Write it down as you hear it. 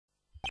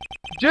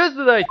Just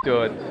as I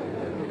thought.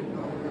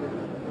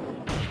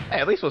 Hey,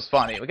 at least it was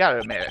funny, we gotta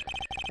admit it.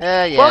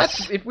 Yes.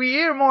 But if we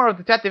hear more of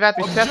Detective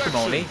Atwood's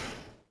testimony...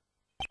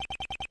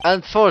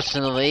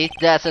 Unfortunately,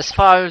 that's as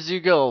far as you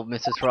go,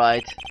 Mrs.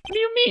 Wright. What do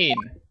you mean?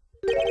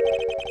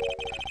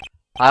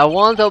 I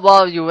won't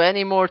allow you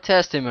any more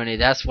testimony,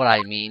 that's what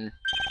I mean.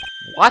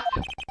 What?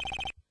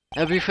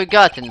 Have you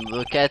forgotten,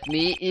 look at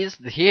me, is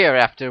here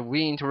after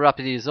we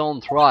interrupted his own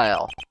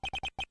trial.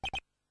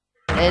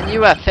 And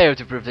you have failed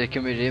to prove they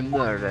committed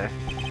murder.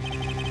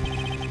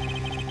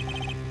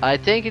 I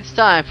think it's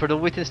time for the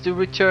witness to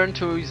return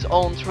to his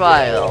own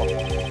trial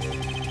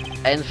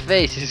and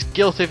face his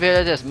guilty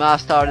verdict as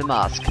Master the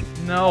Mask.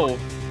 No.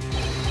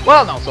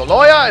 Well, now, so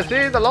lawyer, I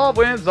see the law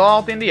wins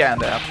out in the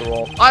end, after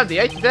all. I'm the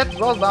 8th death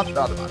was Master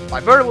the Mask. My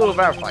verdict will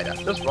verify that.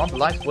 Just run the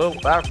lines will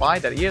verify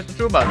that he is the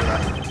true murderer.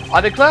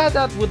 I declare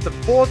that with the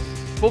full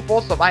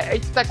force of my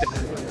 8th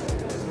detective.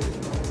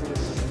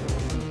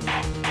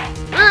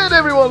 And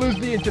everyone lose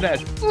the internet.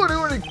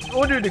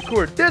 Order the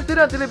court. There's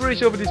no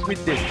deliberation over this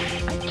witness.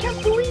 I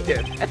can't believe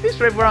it. At this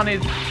rate, we're on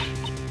his...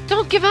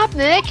 Don't give up,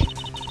 Nick!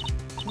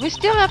 We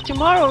still have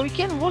tomorrow. We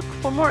can look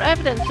for more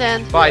evidence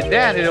and... By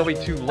then, it'll be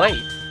too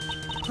late.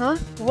 Huh?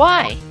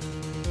 Why?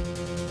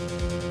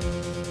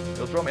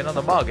 He'll throw me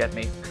another mug at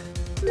me.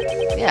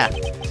 Yeah.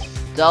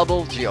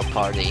 Double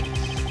jeopardy.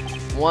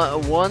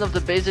 One of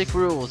the basic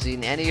rules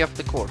in any of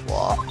the court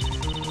law.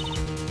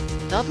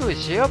 Double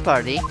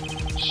jeopardy?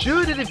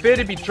 Should the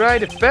defendant be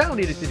tried and found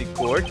innocent in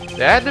court,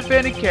 that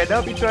defendant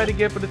cannot be tried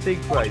again for the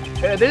same crime.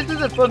 This is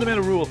a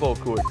fundamental rule of all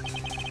courts.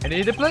 And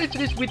it applies to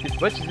this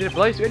witness much as it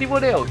applies to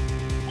anyone else.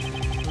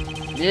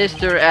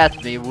 Mr.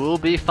 Atme will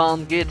be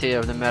found guilty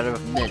of the matter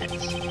of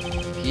minutes.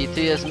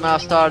 Guilty as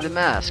Master the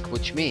Mask,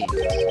 which means...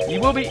 he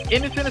will be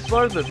innocent as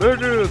far as the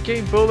murder of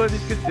Kane Boland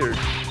is concerned.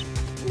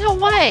 No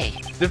way!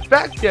 The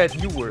fact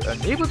that you were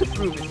unable to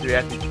prove Mr.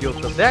 Atme's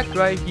guilt of that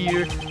crime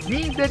here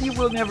means that you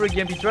will never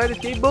again be tried as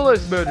Kane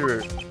Boland's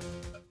murderer.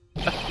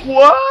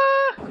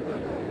 What?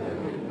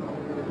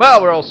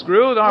 Well, we're all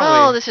screwed, aren't we?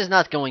 Well, this is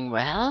not going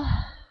well.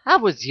 How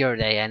was your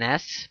day,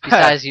 NS?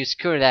 Besides you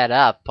screwed that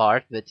up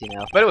part, but you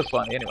know. But it was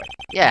funny anyway.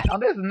 Yeah. Now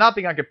there's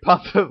nothing I could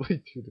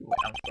possibly do to win.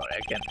 I'm sorry,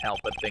 I can't help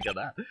but think of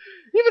that.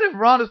 Even if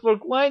Ron is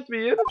proclaimed to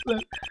be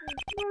innocent,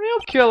 the real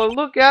killer,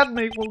 look at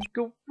me, will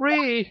go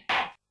free.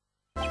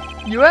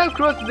 You have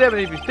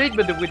cross-examined every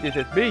statement the witness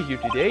has made here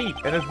today,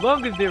 and as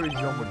long as there is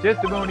no more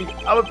testimony,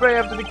 I'm afraid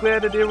I have to declare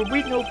that there will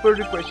be no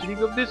further questioning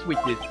of this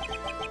witness.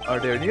 Are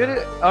there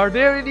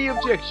any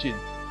objections?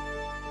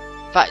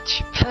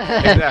 Fudge.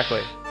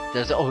 Exactly.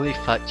 There's only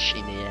fudge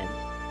in the end.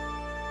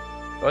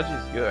 Fudge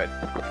is good.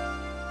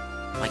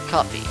 My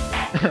coffee.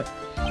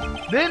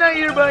 Then I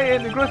hereby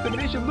end the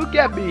cross-examination. Look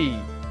at me.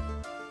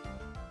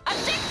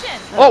 Objection!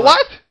 Oh,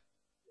 what?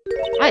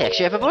 I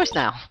actually have a voice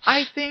now.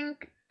 I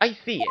think I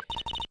see it.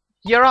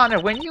 Your Honor,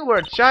 when you were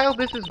a child,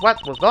 this is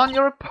what was on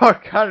your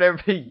report card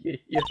every year.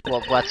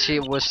 Well, what, she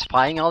was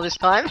spying all this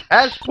time?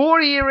 As poor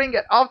hearing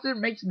and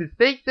often makes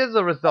mistakes as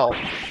a result.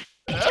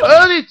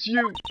 It's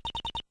you!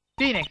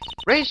 Phoenix,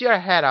 raise your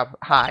head up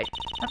high.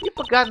 Have you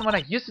forgotten what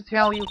I used to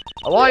tell you?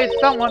 A lawyer is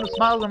someone who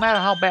smiles no matter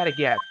how bad it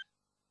gets.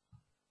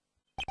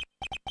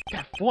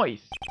 That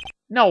voice.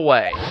 No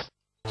way.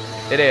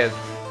 It is.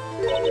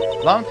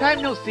 Long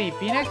time no see,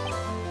 Phoenix.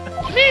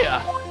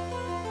 Mia!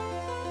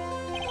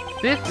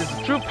 This is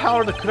the true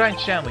power of the crime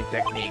channeling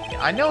technique.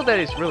 I know that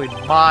it's really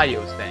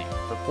Mayo's thing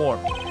to perform.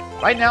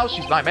 Right now,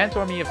 she's my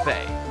mentor, Mia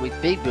Fey.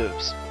 With big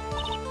boobs.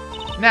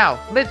 Now,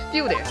 let's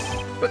do this.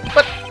 But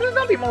there's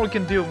nothing more we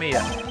can do,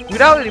 Mia.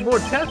 Without any more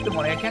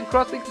testimony, I can't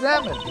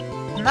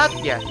cross-examine. Not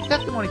yet.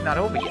 Testimony's not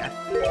over yet.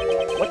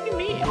 What do you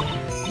mean?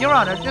 Your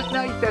Honor, just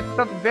now you said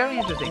something very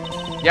interesting.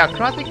 Yeah,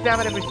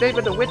 cross-examine every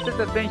statement the witness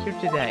has made here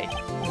today.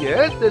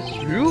 Yes, that's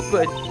true,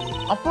 but...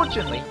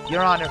 unfortunately,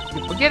 Your Honor,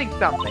 you're forgetting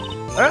something.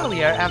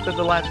 Earlier, after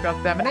the last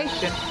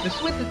cross-examination,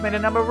 this witness made a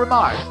number of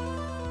remarks.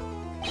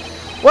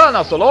 Well,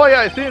 now, so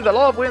lawyer, it seems the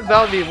law wins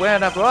out the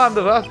win after I'm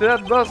the last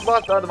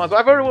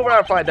I've heard will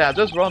verify that.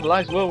 Just run the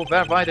lines will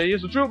verify that he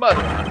is the true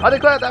murderer. I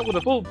declare that with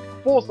the full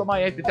force of my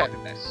 8th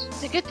detectiveness.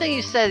 It's a good thing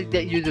you said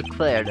that you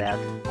declared that.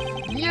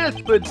 Yes,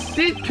 but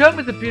these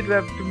comments appear to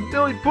have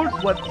no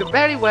importance whatsoever.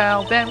 Very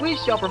well, then we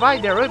shall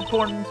provide their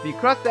importance to the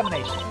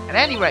cross-examination. At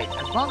any rate,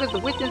 as long as the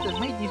witness has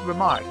made these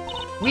remarks,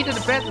 we the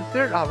defense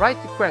assert our right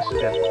to question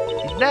them.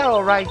 Is that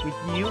alright with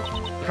you,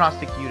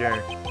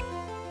 prosecutor?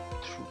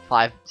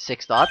 5,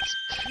 6 dots.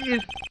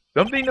 Is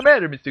something the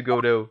matter, Mr.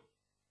 Godo?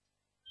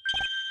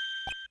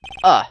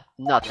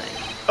 Nothing.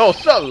 Oh,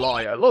 so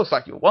lawyer, looks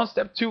like you're one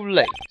step too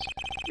late.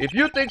 If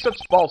you think such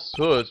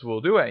falsehoods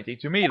will do anything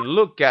to me,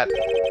 look at...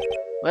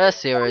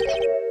 Let's hear it.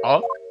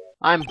 Huh?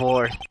 I'm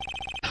bored.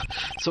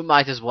 So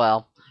might as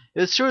well.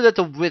 It's true that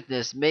the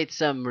witness made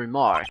some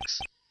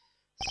remarks.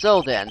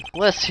 So then,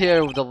 let's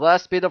hear the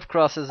last bit of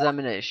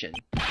cross-examination.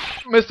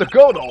 Mr.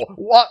 Godo,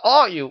 what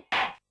are you?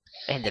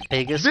 And the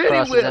biggest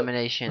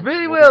cross-examination.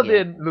 Very well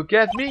then, look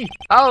at me.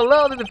 I'll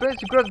allow the defense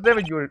to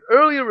cross-examine your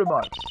earlier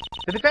remarks.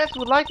 The defense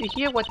would like to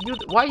hear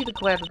why you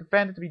declared the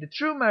defendant to be the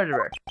true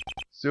murderer.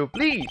 So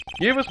please,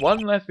 give us one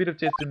last bit of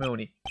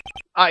testimony.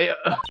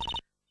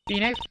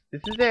 Phoenix,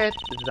 this is it.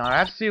 This is our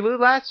absolute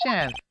last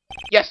chance.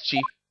 Yes,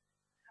 Chief.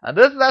 And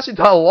this is actually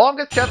the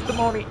longest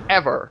testimony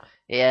ever.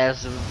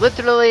 Yes,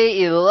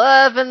 literally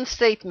 11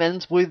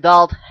 statements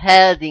without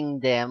heading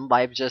them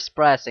by just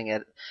pressing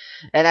it.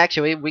 And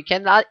actually, we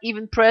cannot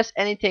even press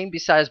anything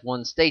besides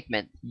one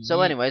statement.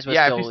 So anyways,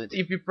 let's go.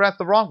 If you press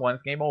the wrong one,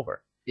 it's game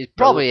over. It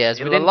probably is.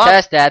 We didn't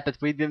test that, but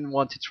we didn't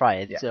want to try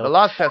it. Yeah, so. the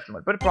last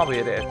testament, but probably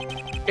it is.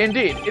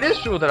 Indeed, it is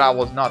true that I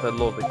was not a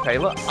Ludwig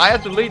Taylor. I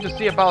had to leave to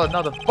see about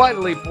another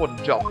vitally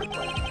important job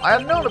request. I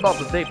had known about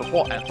the day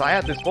beforehand, so I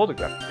had this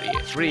photograph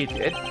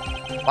created.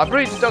 My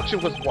brief deduction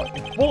was what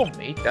informed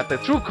me that the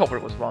true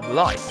culprit was on the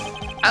line.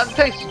 And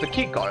thanks to the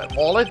keycard and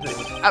all it was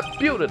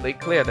abundantly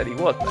clear that he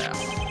was there.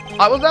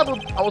 I was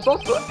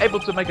also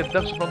able to make a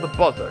deduction from the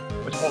buzzer,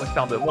 which only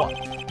sounded once.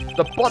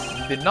 The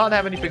button did not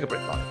have any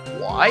fingerprints on it.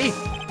 Why?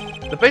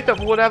 The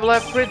victim would have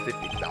left prints if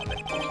he sounded,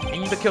 which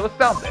means the killer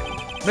sounded.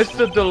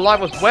 Mr. Delight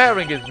was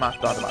wearing his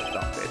mask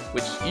outfit,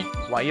 which is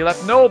why he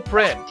left no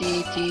print.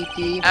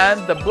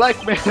 And the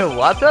blackmailer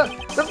water?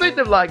 The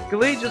victim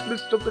likely just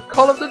mistook the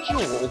color of the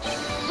jewel.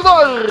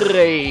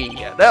 Sorry!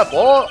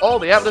 Therefore, all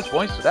the evidence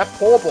points to that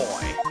poor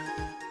boy.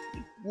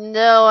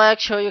 No,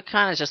 actually, you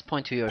kind of just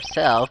point to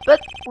yourself,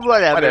 but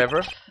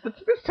whatever.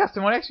 This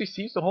testimony actually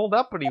seems to hold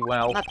up pretty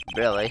well. Not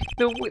really.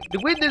 The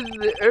witness'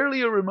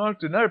 earlier remarks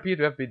do not appear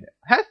to have been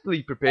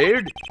hastily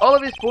prepared. All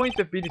of his points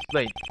have been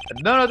explained,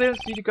 and none of them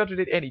seem to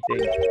contradict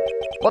anything.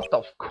 But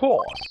of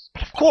course.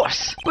 Of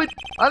course. But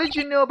how did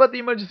you know about the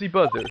emergency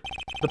buzzer?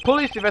 The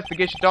police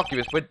investigation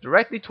documents went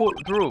directly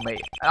through me,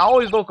 and I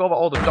always look over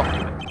all the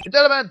documents. It's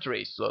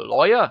elementary, so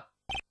lawyer.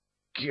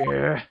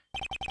 Grr.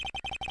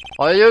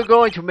 Are you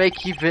going to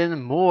make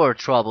even more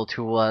trouble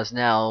to us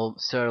now,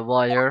 Sir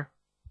Lawyer?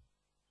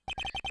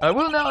 I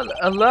will not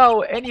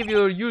allow any of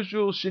your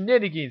usual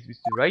shenanigans,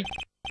 Mr. Wright.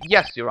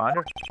 Yes, Your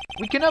Honor.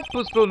 We cannot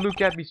postpone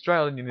Luke Abby's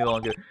trial any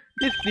longer.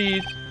 This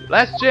is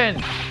last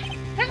chance.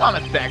 Hang on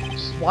a sec,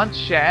 just one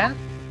chance?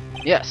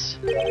 Yes,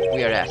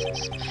 we are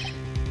asses.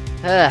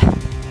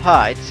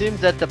 It seems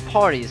that the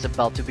party is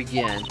about to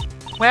begin.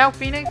 Well,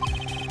 Phoenix,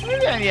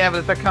 is there any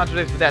evidence that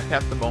contradicts that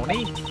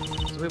testimony?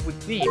 So it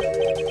would seem.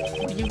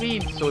 What do you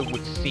mean, so it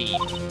would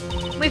seem?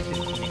 Listen,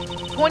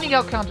 Phoenix, pointing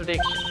out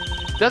contradictions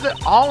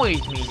doesn't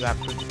always mean you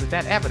have to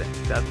present evidence,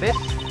 does it?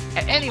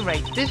 At any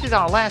rate, this is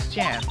our last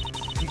chance.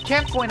 If you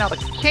can't point out a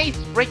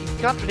case-breaking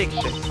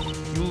contradiction,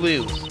 you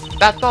lose.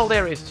 That's all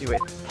there is to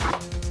it.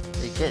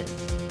 Pretty good.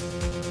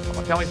 Come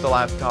on, tell me it's the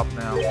last cup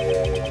now.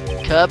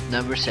 Cup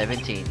number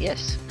 17.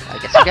 Yes, I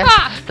guess you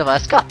guessed the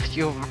last cup.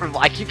 You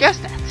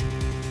guessed that.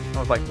 I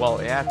was like, well,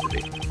 it has to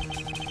be.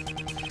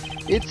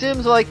 It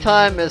seems like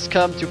time has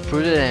come to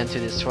put an end to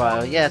this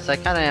trial. Yes, I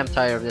kinda am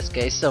tired of this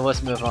case, so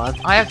let's move on.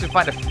 I have to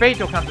find a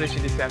fatal contradiction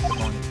in this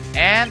testimony,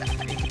 and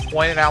I need to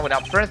point it out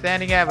without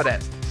presenting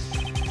evidence.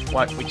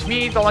 Which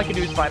means all I can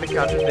do is find a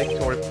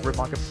contradictory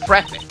remark and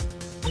press it.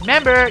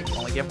 Remember, you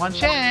only get one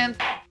chance.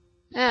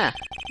 Yeah.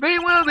 Very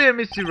well then,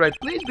 Mr. Wright.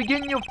 Please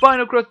begin your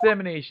final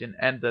cross-examination.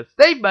 And the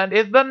statement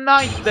is the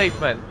 9th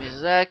statement.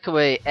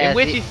 Exactly. In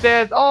which he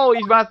says, oh,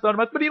 he's masked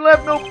Artemis, but he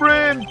left no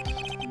print.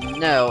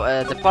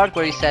 No, the part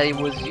where he said he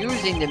was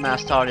using the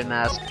mask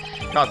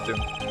costume.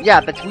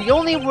 Yeah, but we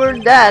only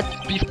learned that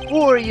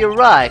before he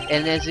arrived,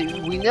 and as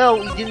we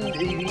know, he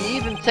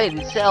even said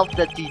himself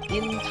that he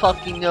didn't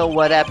fucking know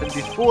what happened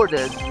before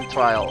the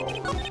trial,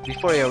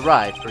 before he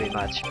arrived, pretty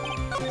much.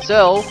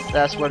 So,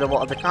 that's where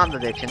the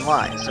contradiction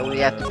lies, so we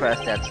have to press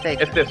that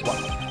statement. It's this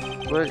one.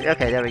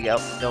 Okay, there we go.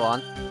 Go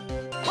on.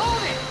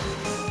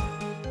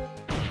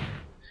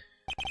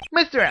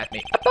 Mr.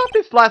 Anthony, about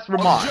this last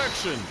remark.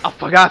 Objection! Oh,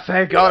 for God's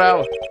sake,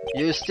 Otto.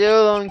 You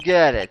still don't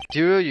get it,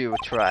 do you,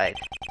 Tried?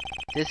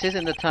 This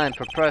isn't the time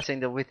for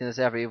pressing the witness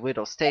every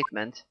little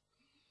statement.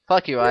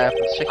 Fuck you, I have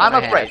to shake my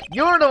I'm afraid hand.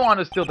 you're the one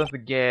who still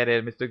doesn't get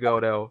it, Mr.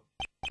 Godo.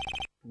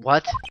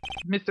 What?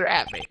 Mr.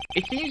 Anthony,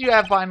 it seems you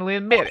have finally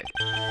admitted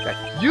that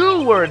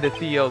you were in the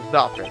CEO's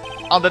office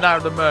on the night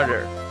of the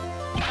murder.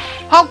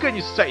 How can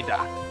you say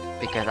that?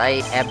 Because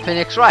I am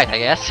Phoenix Wright, I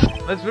guess.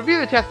 Let's review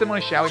the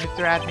testimony, shall we,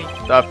 Mr. Anthony?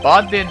 The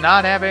phone did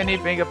not have any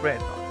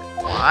fingerprints on it.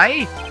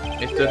 Why?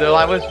 Mr.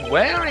 Delight was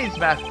wearing his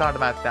masked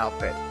Artemis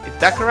outfit. Is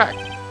that correct?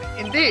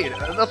 Indeed,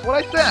 that's what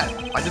I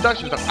said. My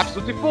deductions are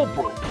absolutely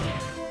foolproof.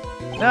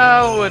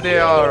 No, they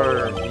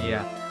are,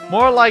 yeah,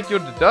 more like your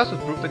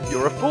deductions prove that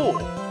you're a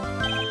fool.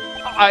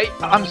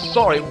 I'm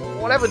sorry,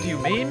 whatever do you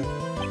mean?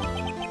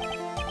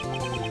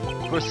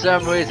 For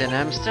some reason,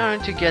 I'm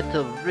starting to get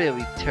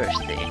really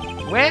thirsty.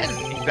 When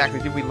exactly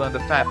did we learn the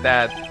fact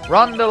that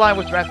Ron Delight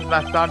was dressed as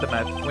masked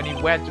Artemis when he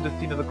went to the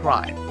scene of the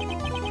crime?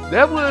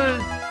 That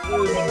was...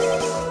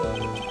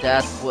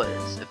 That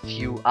was a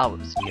few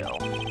hours ago.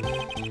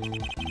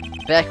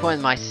 Back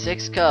when my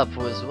 6th cup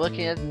was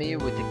looking at me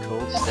with a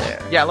cold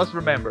stare. Yeah, let's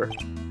remember.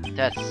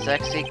 That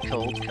sexy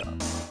cold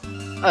cup.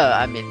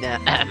 How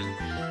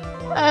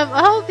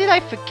did I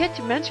forget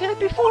to mention it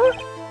before?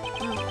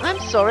 I'm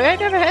sorry, I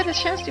never had a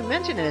chance to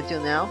mention it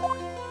until now.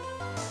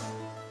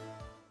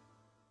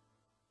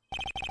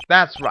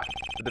 That's right.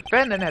 The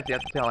defendant has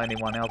yet to tell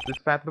anyone else this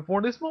fact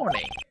before this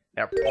morning.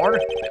 Therefore,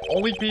 the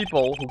only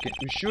people who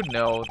should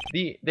know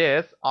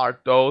this are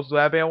those who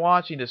have been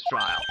watching this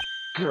trial.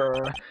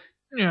 Grr.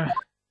 Do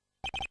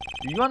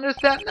you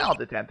understand now,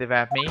 Detective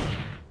Acme?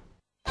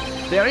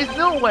 There is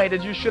no way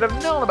that you should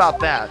have known about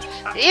that.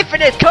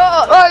 Infinite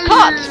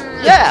cuts!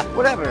 Yeah,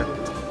 whatever.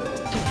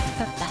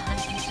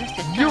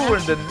 You were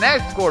in the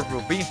next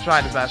courtroom being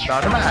tried to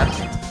master the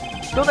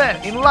mask. So then,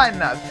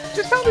 enlighten us.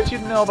 Just how did you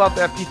know about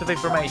that piece of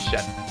information?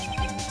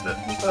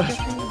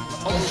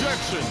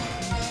 Objection!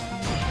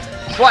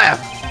 Slam!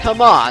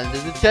 Come on, the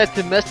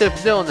detective must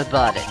have known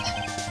about it.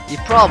 He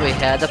probably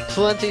had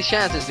plenty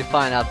chances to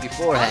find out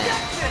beforehand.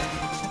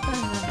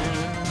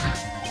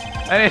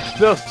 And it's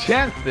those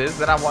chances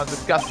that I want to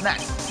discuss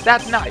next.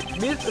 That night,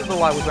 Mr.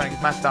 Delight was wearing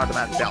his Master the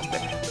Mask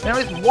outfit. There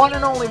is one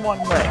and only one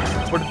way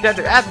for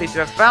Detective Acme to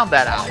have found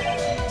that out.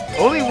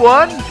 Only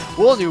one?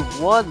 Only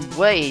one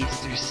way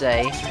to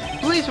say.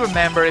 Please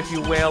remember, if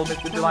you will,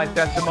 Mr. Delight's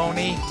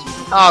testimony.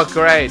 Oh,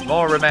 great,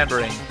 more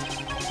remembering.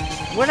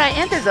 When I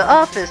entered the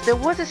office, there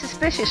was a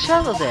suspicious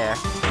shadow there.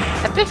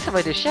 I picked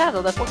away the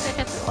shadow that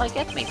looked like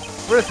at me.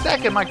 For a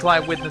second, my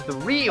client witnessed the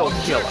real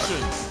killer.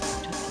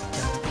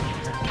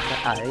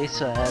 I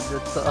said that,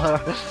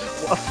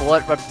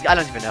 what? I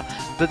don't even know.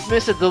 But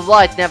Mr.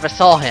 Delight never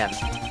saw him.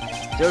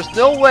 There's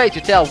no way to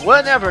tell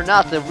whenever or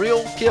not the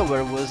real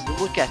killer was to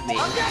look at me.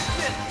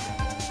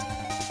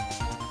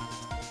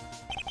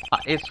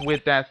 It's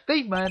with that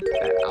statement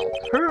that I'll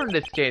turn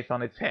this case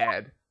on its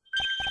head.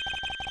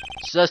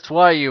 Just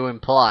what are you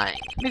implying?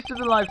 Mr.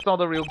 Delight saw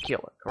the real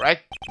killer,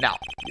 correct? Now,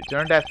 you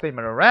turn that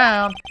statement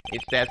around,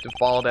 it stands to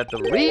follow that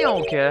the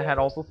real killer had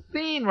also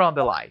seen Ron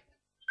Delight.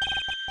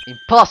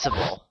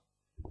 Impossible.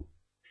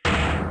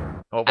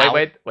 Oh, Ow.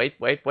 wait.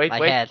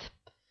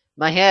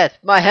 My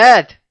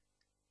head!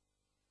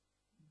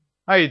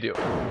 How you do?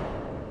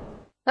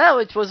 Oh,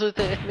 it was with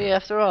me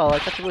after all. I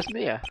thought it was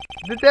Mia.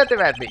 Detective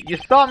Acme, you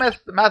saw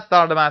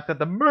Master the Mask at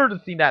the murder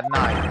scene that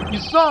night. You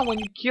saw him when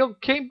you killed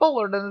Kane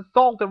Bullard and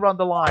assaulted Ron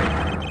Delight.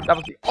 That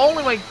was the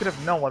only way you could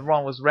have known what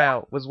Ron was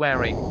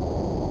wearing.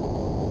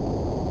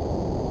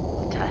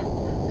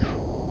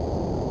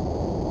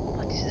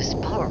 What is this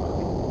power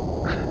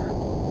level?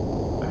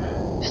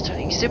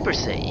 Starting Super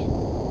Saiyan.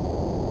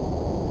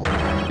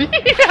 He's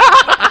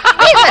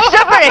a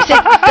Super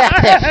Detective!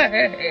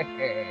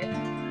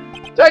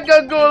 Take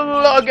a good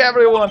look,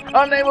 everyone!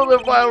 Unable to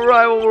find a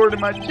rival word in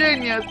my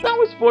genius, I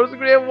was forced to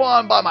create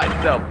one by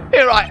myself.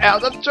 Here I am,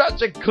 the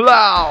tragic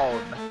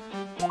clown!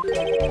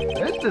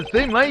 That's the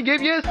same line you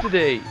gave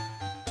yesterday.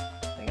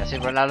 I guess he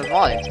ran out of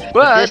lines. But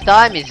But this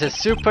time it's a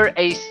Super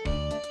Ace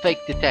Fake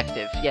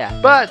Detective, yeah.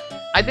 But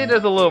I think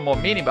there's a little more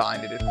meaning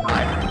behind it this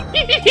time.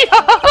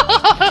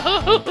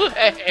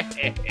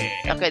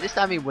 Okay, this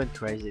time he went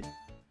crazy.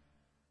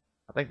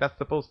 I think that's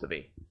supposed to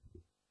be.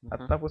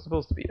 That was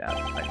supposed to be that,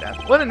 like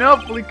that. What an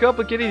awfully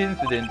complicated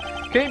incident.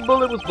 Kane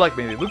Bullard was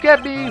blackmailing Look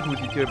at Me, who's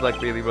in turn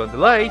blackmailing Ron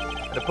Delight,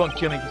 and upon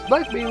killing his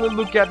blackmailer,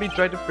 Look at Me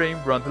tried to frame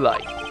Ron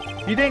Delight.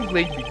 He then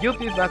claimed to be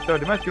guilty as Master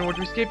the Mask in order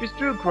to escape his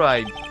true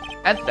crimes.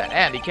 And to that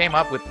end, he came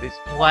up with this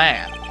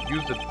plan to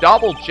use the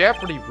double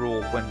jeopardy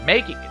rule when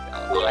making his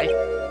alibi.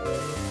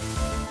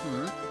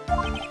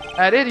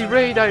 At any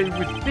rate, I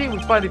would think we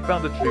finally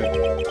found the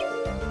truth.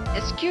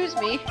 Excuse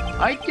me.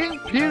 I came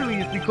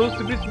perilously close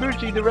to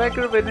besmirching the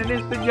record of an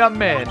innocent young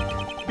man.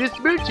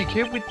 Besmirching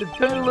him with the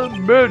title of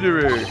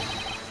murderer. Don't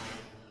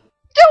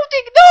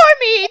ignore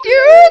me,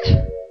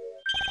 dude!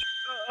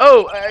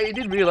 Oh, I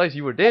didn't realize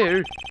you were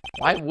there.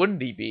 Why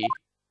wouldn't he be?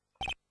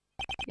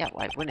 Yeah,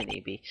 why wouldn't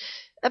he be?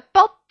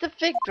 About the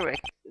victory.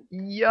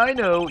 Yeah, I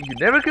know. You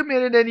never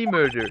committed any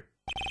murder.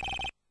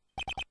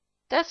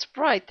 That's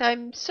right,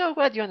 I'm so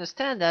glad you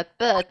understand that,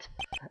 but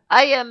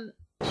I'm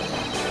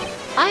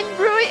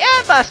really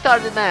am Master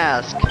the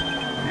Mask!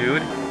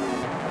 Dude.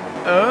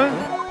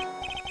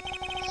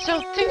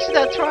 So thanks to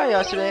that trial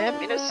yesterday,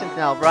 I'm innocent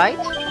now, right?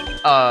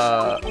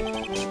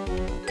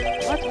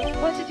 What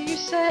was it you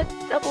said?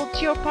 Double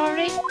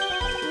jeopardy?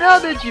 Now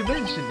that you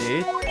mentioned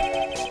it.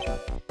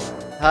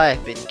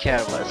 I've been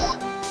careless.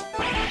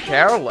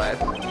 Careless?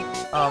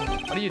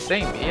 What do you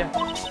think, Mia?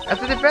 As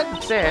the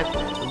defendant said,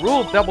 the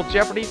rule of double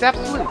jeopardy is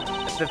absolute.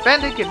 The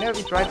defendant can never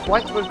be tried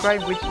twice for a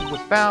crime which he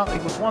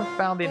was once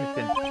found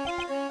innocent.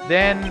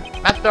 Then,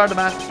 Master the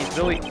Mask is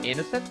really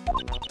innocent?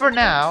 For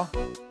now,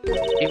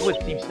 it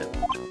would seem so.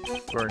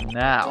 For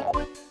now.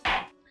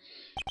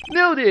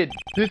 Noted!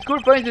 This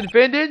court finds the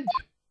defendant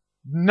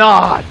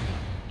not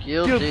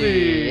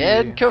Guilty!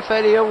 And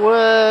confetti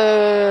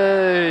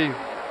away!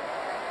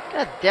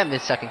 God damn,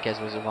 this second case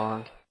was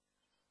long.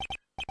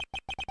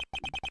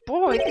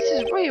 Boy, this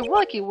is really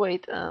lucky.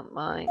 Wait,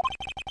 mine.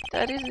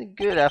 That isn't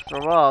good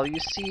after all. You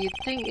see, the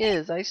thing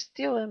is, I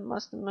still am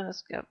Master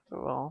Mask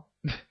after all.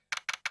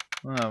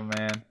 Oh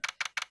man.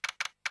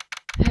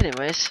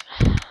 Anyways,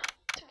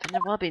 And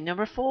it will be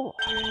number 4.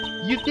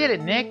 You did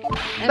it, Nick.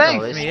 As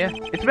Thanks, always. Mia.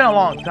 It's been a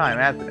long time,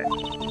 hasn't it?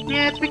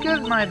 Yeah, it's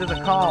because Maya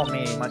doesn't call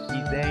me much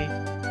these days.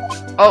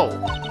 Oh,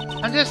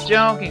 I'm just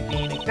joking,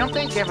 Phoenix. Don't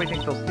take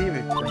everything so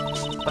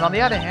seriously. But on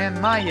the other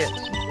hand, Maya,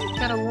 she's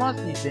kind of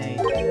lost these days.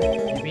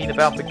 You mean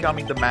about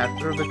becoming the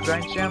master of the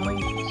Wright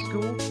family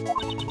school?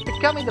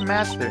 Becoming the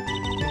master.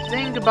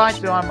 Saying goodbye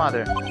to our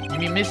mother. You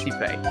mean Misty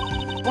Face.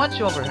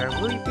 Watch over her,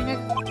 will you, Phoenix?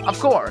 Of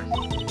course.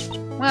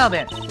 Well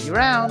then, see you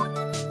around.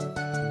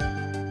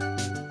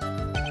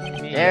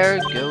 There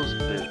goes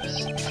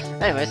Boots.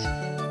 Anyways,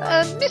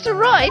 Mr.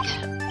 Wright,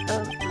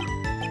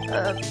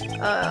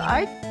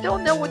 I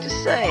don't know what to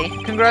say.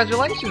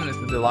 Congratulations,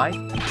 Mr. Delight.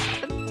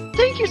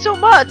 Thank you so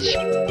much.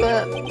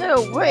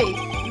 No, wait.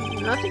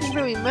 Nothing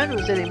really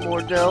matters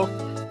anymore, though.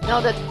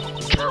 Now that,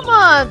 come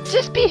on,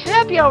 just be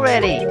happy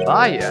already.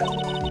 Maya.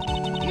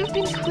 You've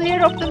been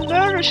cleared of the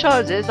murder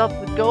charges of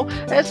the go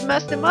as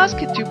Master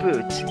Musket to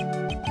boot.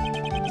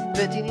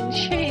 But in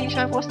exchange,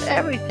 I lost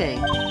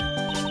everything.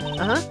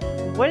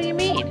 What do you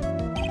mean?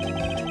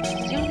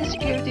 Stealing the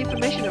security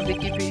information of the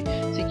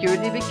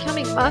security,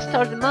 becoming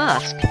Master the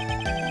Mask.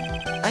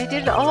 I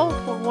did it all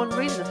for one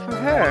reason, for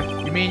her.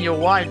 You mean your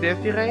wife,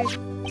 Desiree?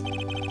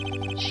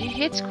 She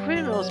hates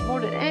criminals more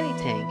than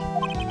anything.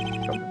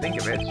 Come to think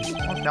of it, she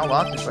was once held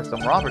hostage by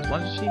some robbers,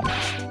 wasn't she?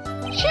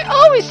 She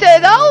always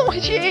said, oh,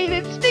 she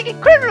hated sneaky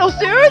criminals,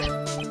 dude!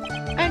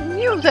 I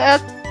knew that,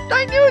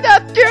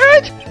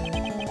 dude!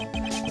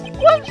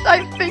 Once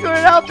I figured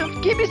out to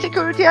keep me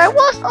security, I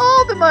lost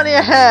all the money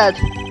I had!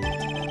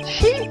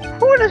 She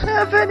wouldn't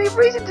have any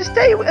reason to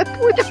stay with a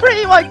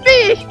pretty like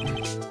me!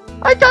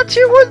 I thought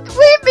she would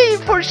leave me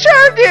for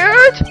sure,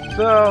 dude!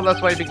 So, that's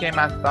why you became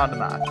Master of the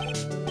Mask.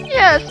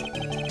 Yes,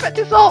 but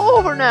it's all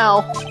over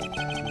now.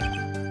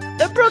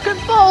 The broken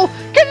bowl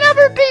can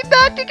never be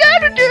back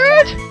together,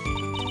 dude!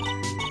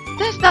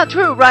 That's not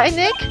true, right,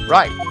 Nick?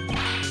 Right.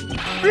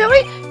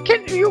 Really?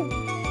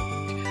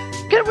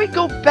 Can we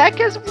go back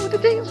as the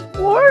things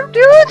were,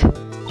 dude?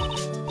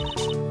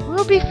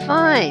 We'll be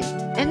fine,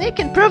 and Nick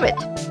can prove it.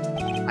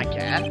 I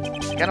can.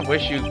 I kinda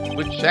wish you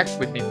would check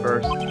with me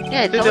first.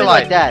 Yeah, it's Mr. always Delight,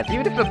 like that.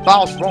 even if the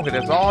ball's broken,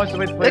 there's always a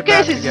way to play The it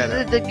back case is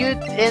together. the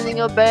good ending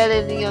or bad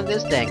ending on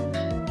this thing.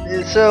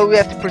 So we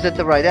have to present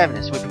the right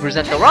evidence. If we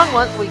present the wrong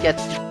one, we get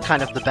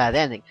kind of the bad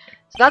ending.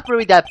 It's not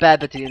really that bad,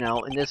 but you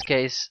know, in this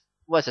case,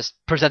 let's just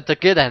present the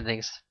good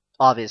endings.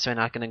 Obviously, we're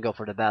not gonna go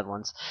for the bad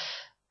ones.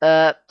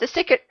 The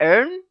second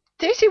urn?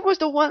 Daisy was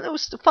the one who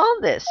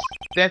found this.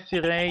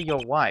 Desiree,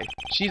 your wife.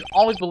 She's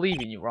always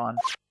believing you, Ron.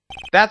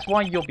 That's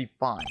why you'll be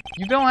fine.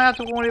 You don't have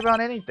to worry about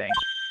anything.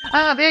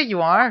 Ah, there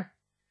you are.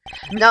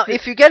 Now,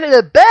 if you get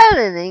a bad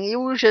ending, you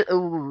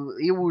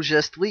will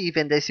just leave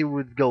and Daisy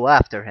would go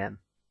after him.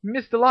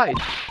 Mr. Light,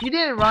 you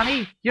did it,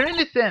 Ronnie. You're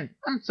innocent.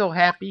 I'm so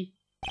happy.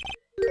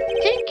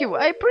 Thank you,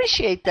 I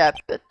appreciate that,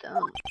 but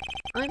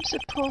I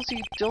suppose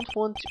you don't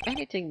want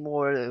anything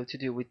more to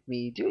do with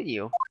me, do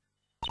you?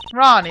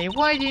 Ronnie,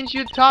 why didn't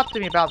you talk to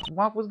me about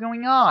what was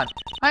going on?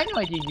 I knew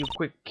I gave you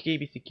quick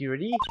KB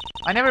security.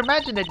 I never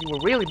imagined that you were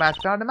really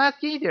Master of the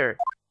Mask either.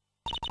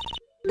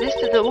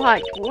 Mr.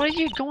 Delight, what are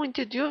you going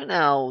to do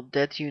now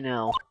that you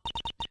know?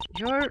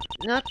 You're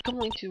not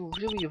going to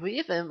really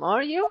leave him,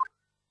 are you?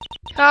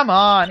 Come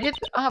on, it's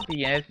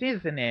obvious,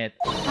 isn't it?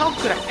 How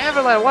could I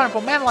ever let a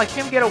wonderful man like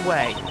him get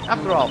away?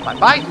 After all, my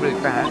bike's really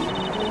fast.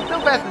 So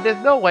fast that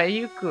there's no way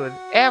you could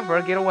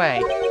ever get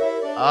away.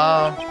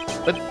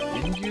 But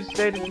didn't you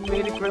say that you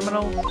hated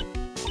criminals?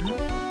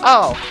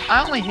 Oh,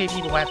 I only hate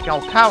people who act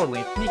all cowardly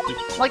and sneaky,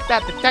 like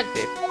that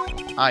detective.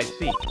 I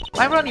see.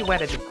 My Ronnie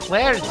went and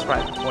declared his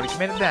crimes before he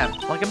committed them,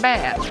 like a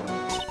man.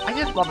 I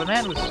just love a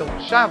man who's so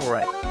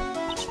chivalrous.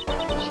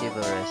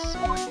 Chivalrous.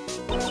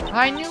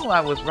 I knew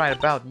I was right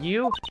about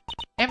you.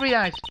 Every day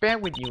I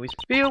spent with you is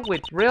filled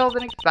with thrills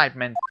and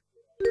excitement.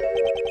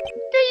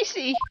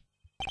 Daisy!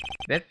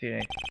 That's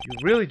it. You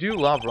really do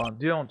love Ron,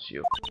 don't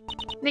you?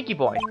 Nicky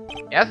boy.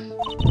 Yes?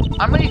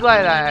 I'm really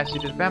glad I asked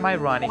you to defend my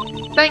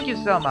Ronnie. Thank you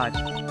so much.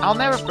 I'll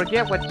never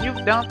forget what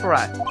you've done for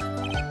us.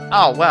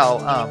 Oh, well,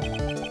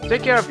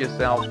 take care of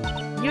yourself.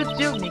 You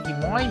too, Nicky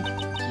boy.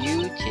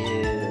 You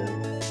too.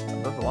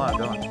 That's a lot,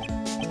 don't it?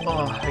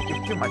 Oh, I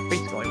can feel my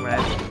face going red.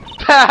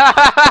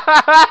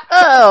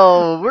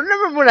 Oh,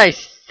 remember when I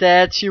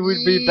said she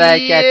would be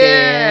back at the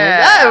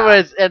end? I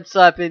was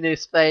slapping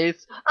his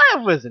face. I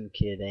wasn't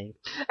kidding.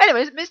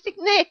 Anyways, Mr.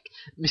 Nick.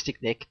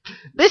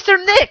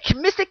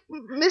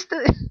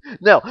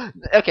 No,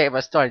 okay,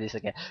 let's start this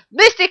again.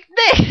 Mystic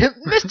Nick,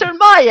 Mr.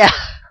 Maya.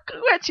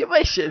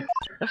 Congratulations.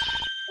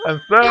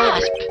 And so,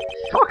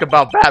 talk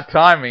about bad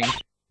timing.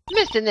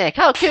 Mr. Nick,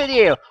 how could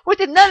you? With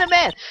another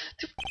man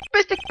to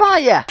Mystic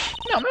Maya.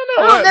 No.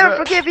 I'll never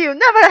forgive you.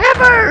 Never,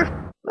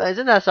 ever.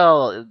 Isn't that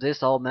how this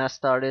whole mess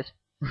started?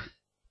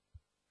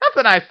 That's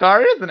a nice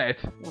start, isn't it?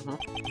 Mm-hmm.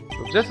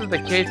 So just as the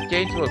case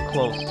came to a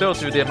close, so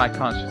too did my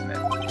consciousness.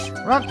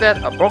 Ron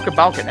said a broken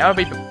bowl can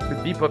never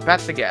be put back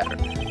together.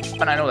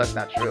 But I know that's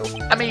not true.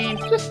 I mean,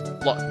 just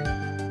look.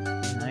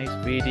 Nice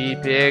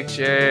 3D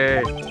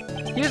picture.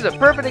 Here's a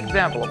perfect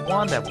example of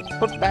one that was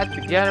put back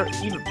together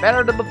even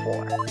better than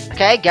before.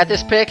 Okay, get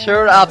this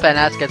picture up and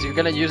ask us. You're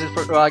gonna use it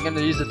for. I'm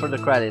gonna use it for the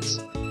credits.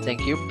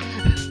 Thank you.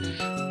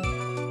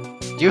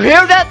 You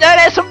hear that?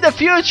 That is from the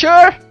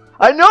future.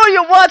 I know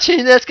you're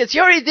watching this because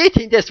you're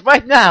editing this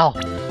right now,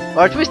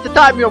 or at least the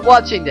time you're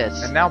watching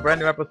this. And now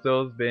brand new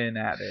episode's been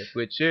added,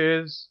 which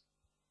is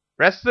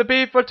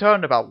Recipe for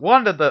Turnabout,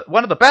 one of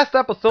the best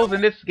episodes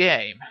in this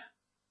game.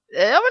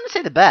 I wouldn't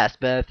say the best,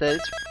 but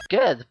it's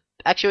good.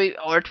 Actually,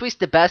 or at least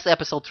the best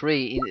episode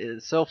 3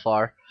 so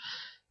far.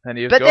 And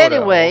you But go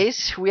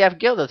anyways, we have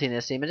Gilded in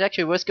this image.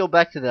 Actually, let's go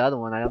back to the other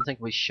one. I don't think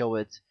we show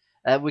it.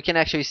 We can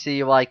actually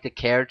see like the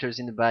characters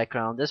in the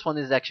background. This one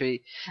is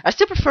actually... I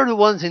still prefer the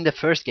ones in the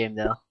first game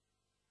though.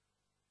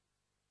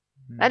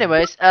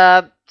 Anyways,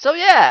 so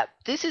yeah,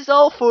 this is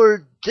all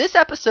for this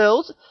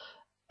episode.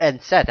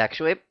 And set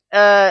actually.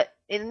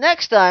 In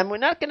next time, we're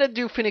not gonna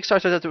do Phoenix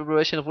Trials and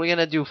Tribulations. We're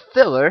gonna do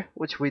filler,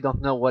 which we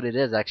don't know what it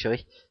is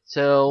actually.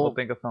 So We'll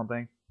think of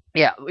something.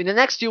 yeah, in the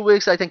next 2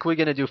 weeks, I think we're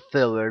gonna do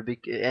filler,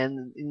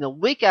 and in the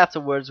week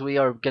afterwards, we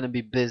are gonna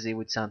be busy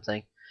with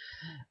something.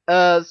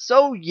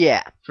 So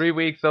yeah. 3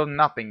 weeks of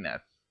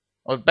nothingness.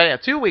 Or better,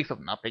 2 weeks of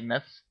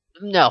nothingness.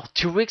 No,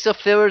 2 weeks of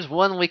fillers,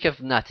 1 week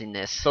of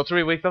nothingness. So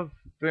 3 weeks of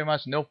pretty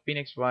much no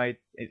Phoenix Wright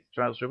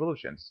Trials and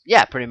Tribulations.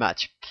 Yeah, pretty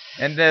much.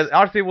 And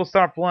RC will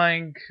start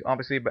playing,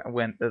 obviously,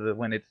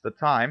 when it's the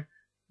time,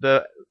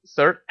 the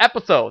third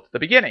episode, the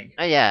beginning.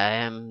 Yeah,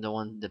 I am the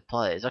one that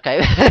plays.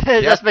 Okay,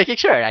 just making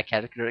sure. I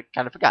kind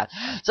of forgot.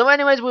 So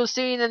anyways, we'll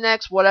see in the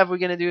next whatever we're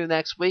gonna do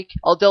next week.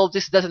 Although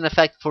this doesn't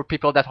affect for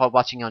people that are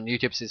watching on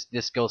YouTube, since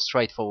this goes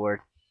straight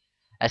forward.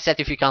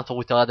 Except if you count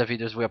with the other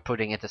videos we're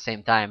putting at the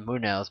same time, who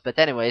knows. But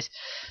anyways,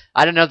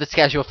 I don't know the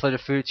schedule for the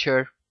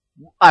future.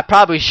 I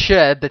probably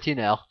should, but you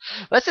know.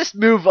 Let's just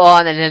move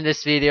on and end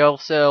this video.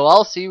 So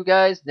I'll see you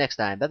guys next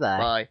time. Bye-bye.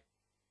 Bye.